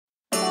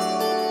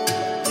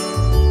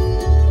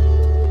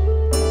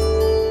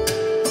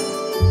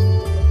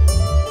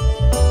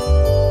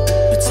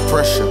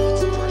pressure.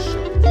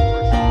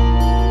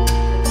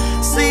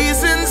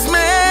 Seasons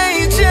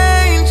may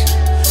change,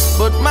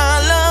 but my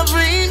love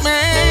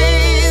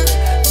remains.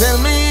 Tell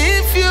me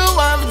if you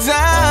have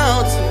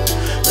doubts,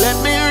 let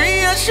me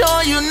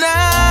reassure you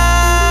now.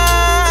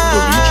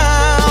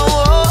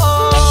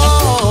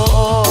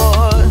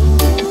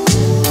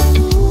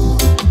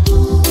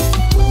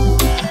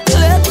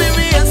 Let me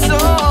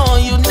reassure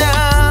you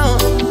now.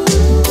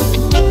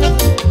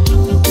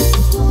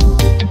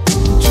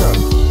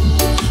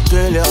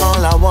 Girl, you're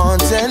all I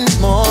want and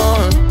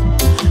more.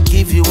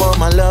 Give you all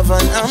my love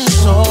and I'm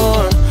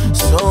sure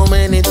so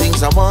many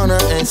things I wanna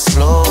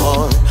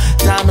explore.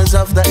 Time is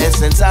of the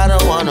essence, I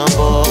don't wanna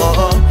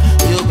bore.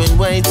 You've been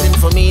waiting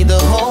for me the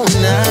whole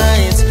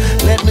night.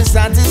 Let me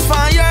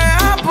satisfy your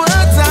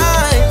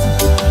appetite.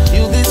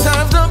 You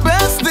deserve the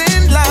best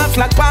in life,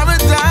 like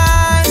paradise.